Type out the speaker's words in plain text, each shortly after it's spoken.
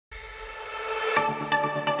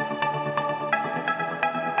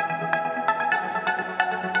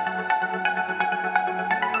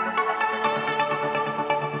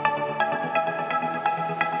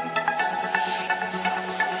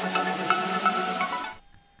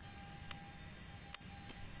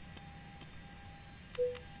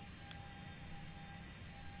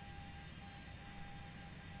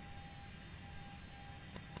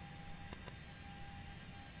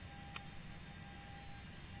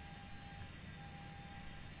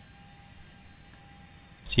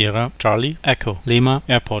Sierra Charlie Echo Lima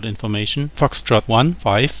Airport information Foxtrot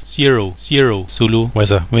 1500 Zulu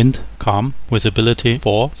weather wind calm visibility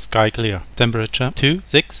 4 sky clear temperature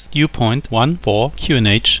 26 dew point 14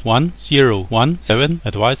 QNH 1017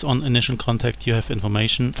 advise on initial contact you have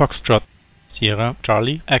information Foxtrot Sierra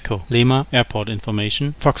Charlie Echo Lima Airport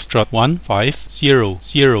information Foxtrot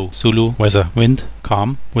 1500 Zulu weather wind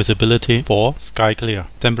calm visibility 4 sky clear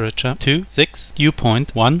temperature 26 dew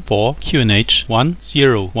point 14 QNH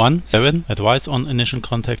 1017 advise on initial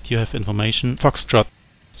contact you have information Foxtrot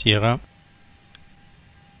Sierra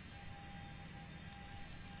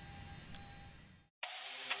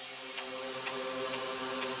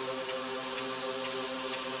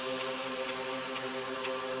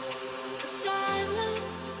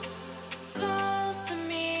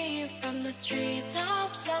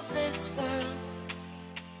treetops of this world,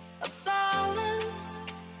 a balance,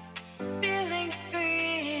 feeling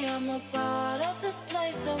free. I'm a part of this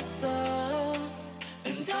place of love,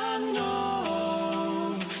 and I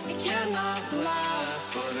know it cannot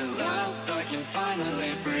last, but at last I can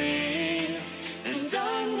finally breathe. And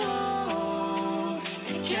I know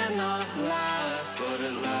it cannot last, but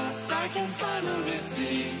at last I can finally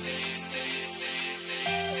see.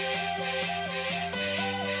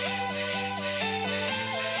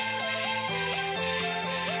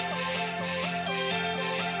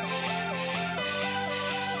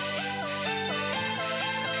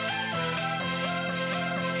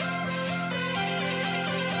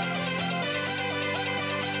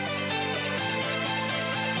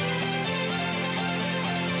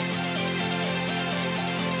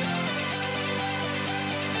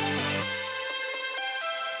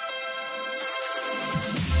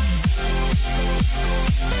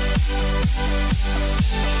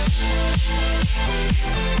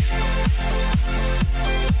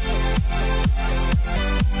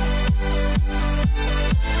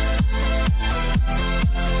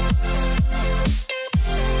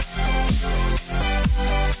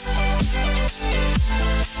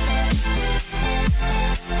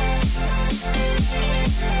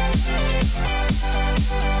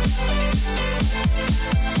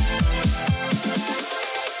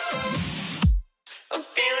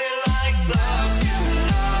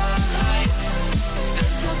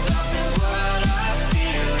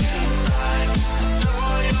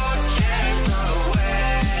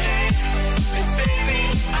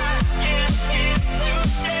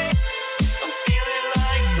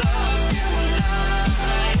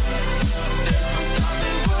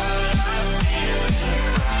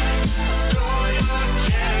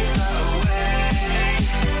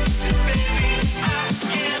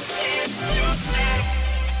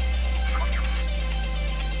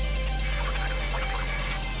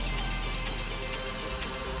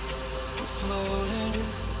 Floating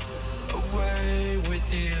away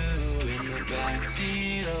with you in the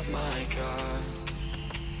backseat of my car.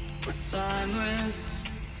 We're timeless,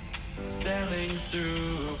 sailing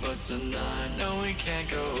through, but tonight, no, we can't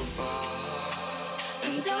go far.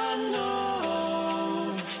 And I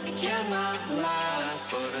know it cannot last,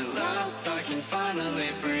 but at last I can finally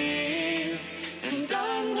breathe. And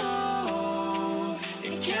I know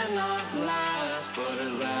it cannot last, but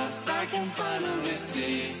at last I can finally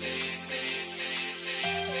see.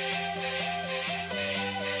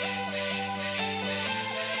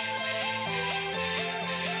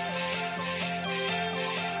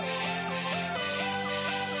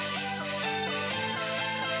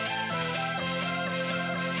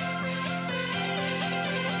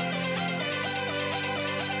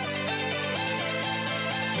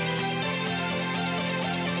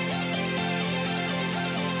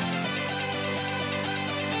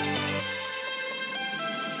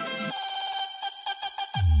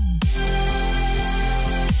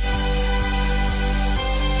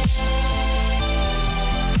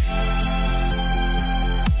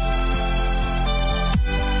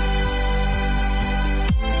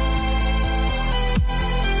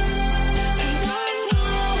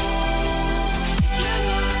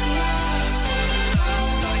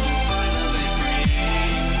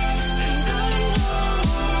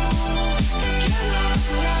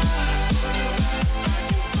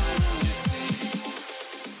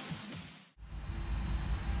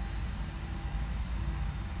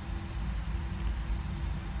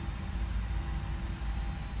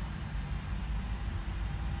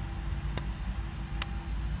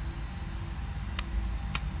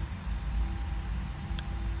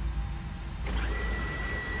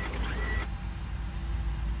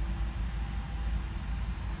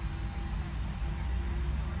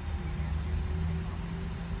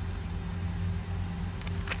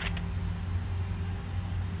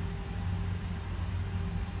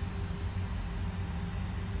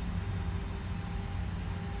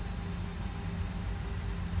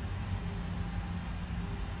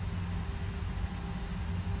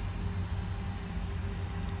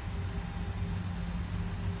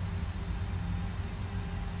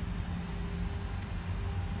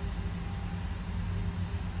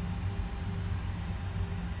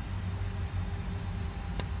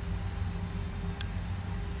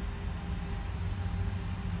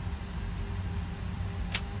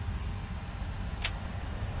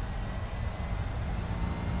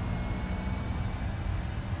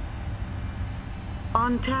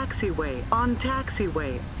 On taxiway. On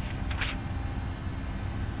taxiway.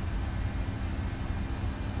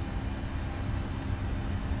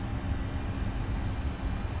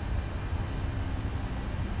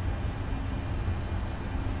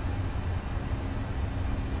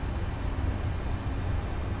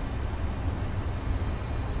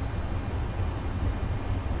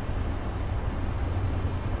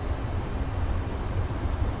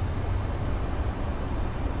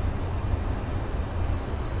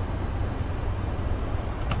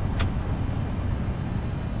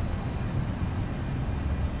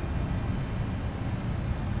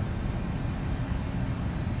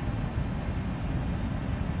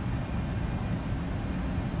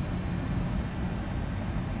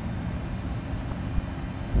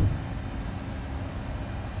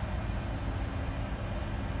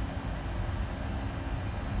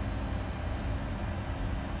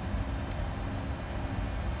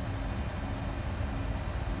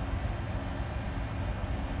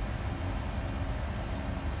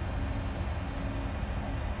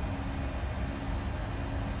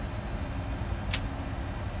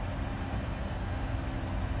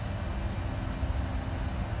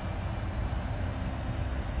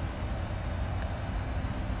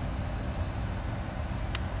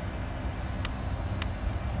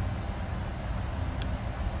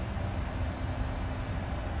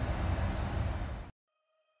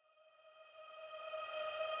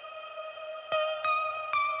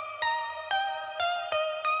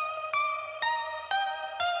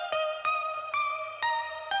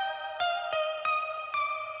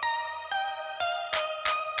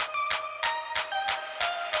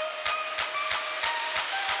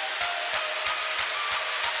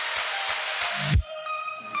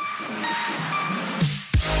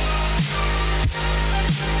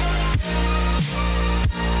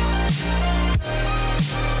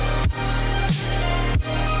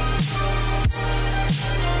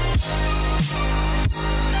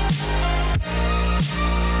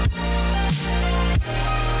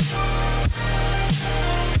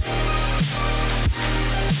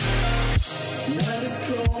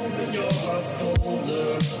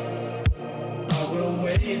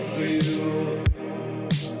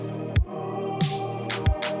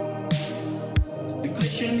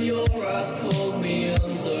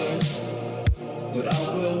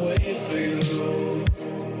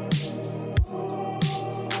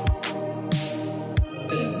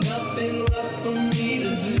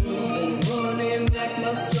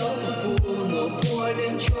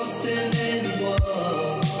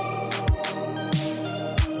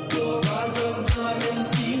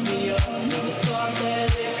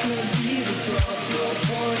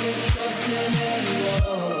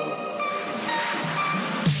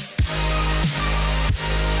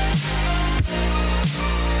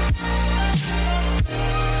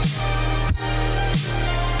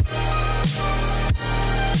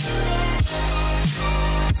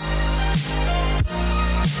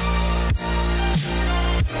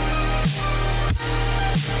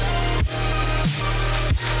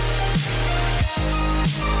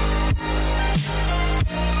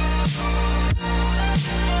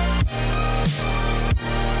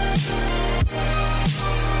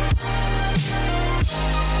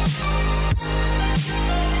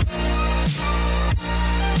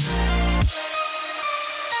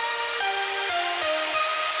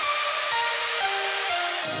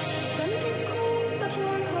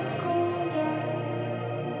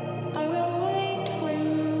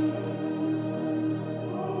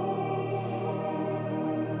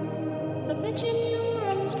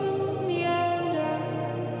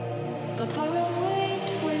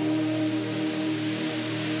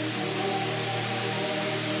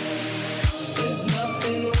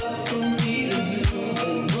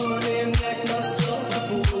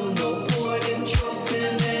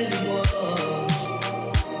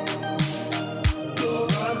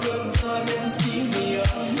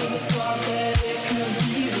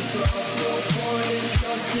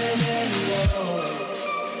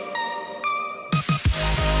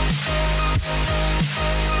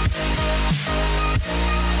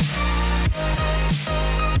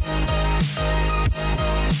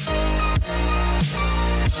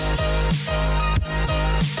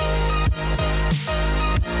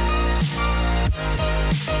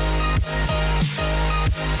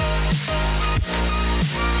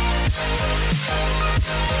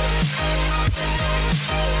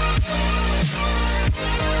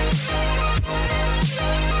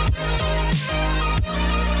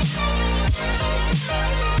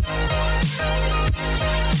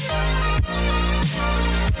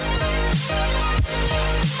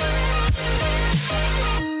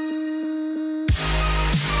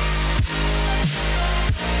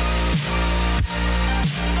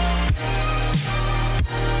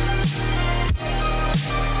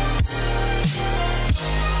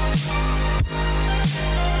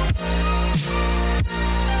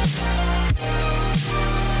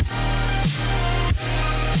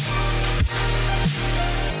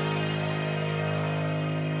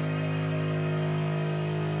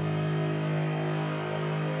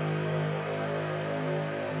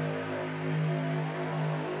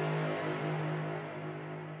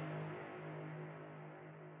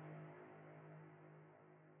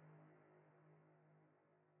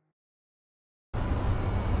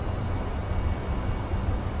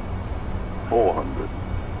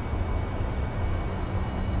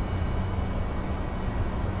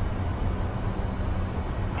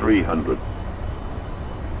 300.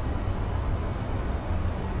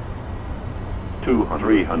 200.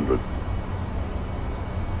 300.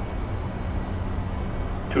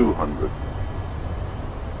 200.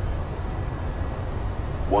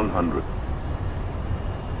 100.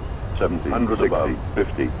 70. 100 above.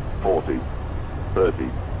 50. 40. 30.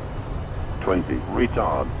 20.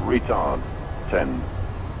 Retard. Retard. 10.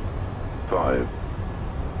 5.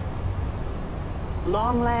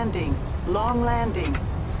 Long landing. Long landing.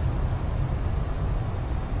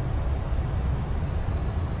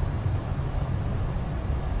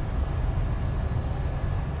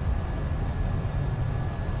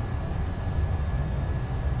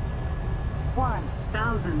 One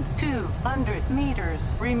 1,200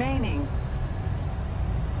 meters remaining.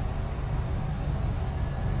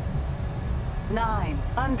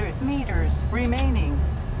 900 meters remaining.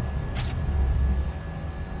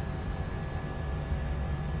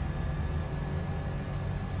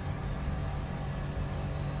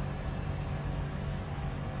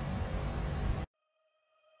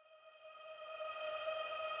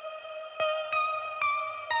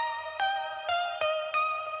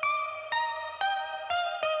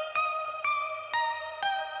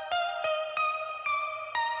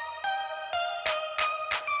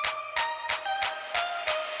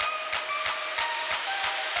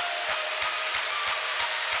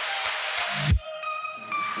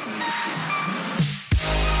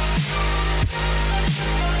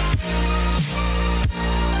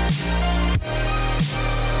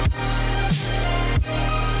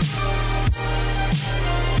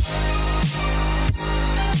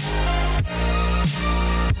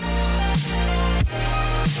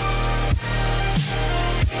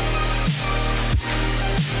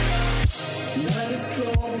 Night is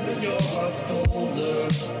cold, but your heart's colder.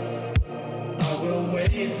 I will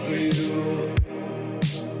wait for you.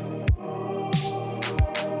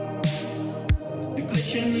 The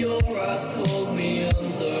glitch in your eyes pulled me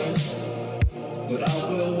under, but I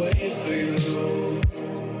will wait for you.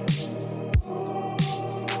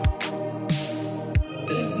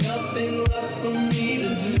 There's nothing left for me to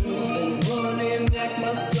do than run and act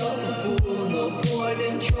myself a fool. No point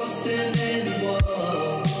in trusting anyone.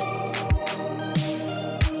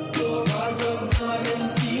 Your eyes of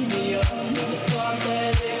diamonds keep me up with the thought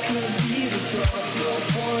that it could be this rough. No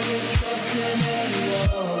point in trusting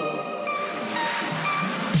anyone.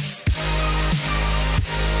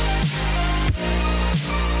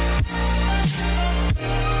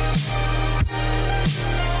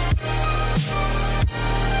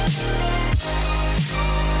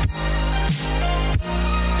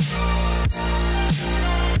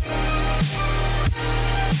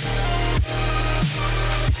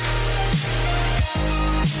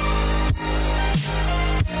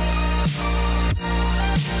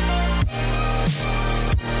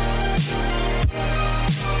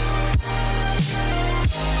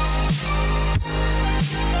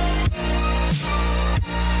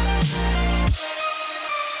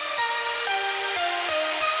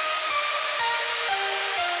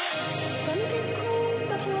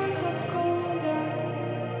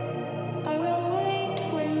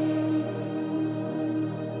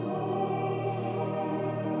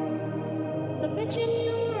 The bitch in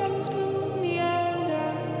your arms pulled me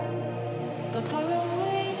under. The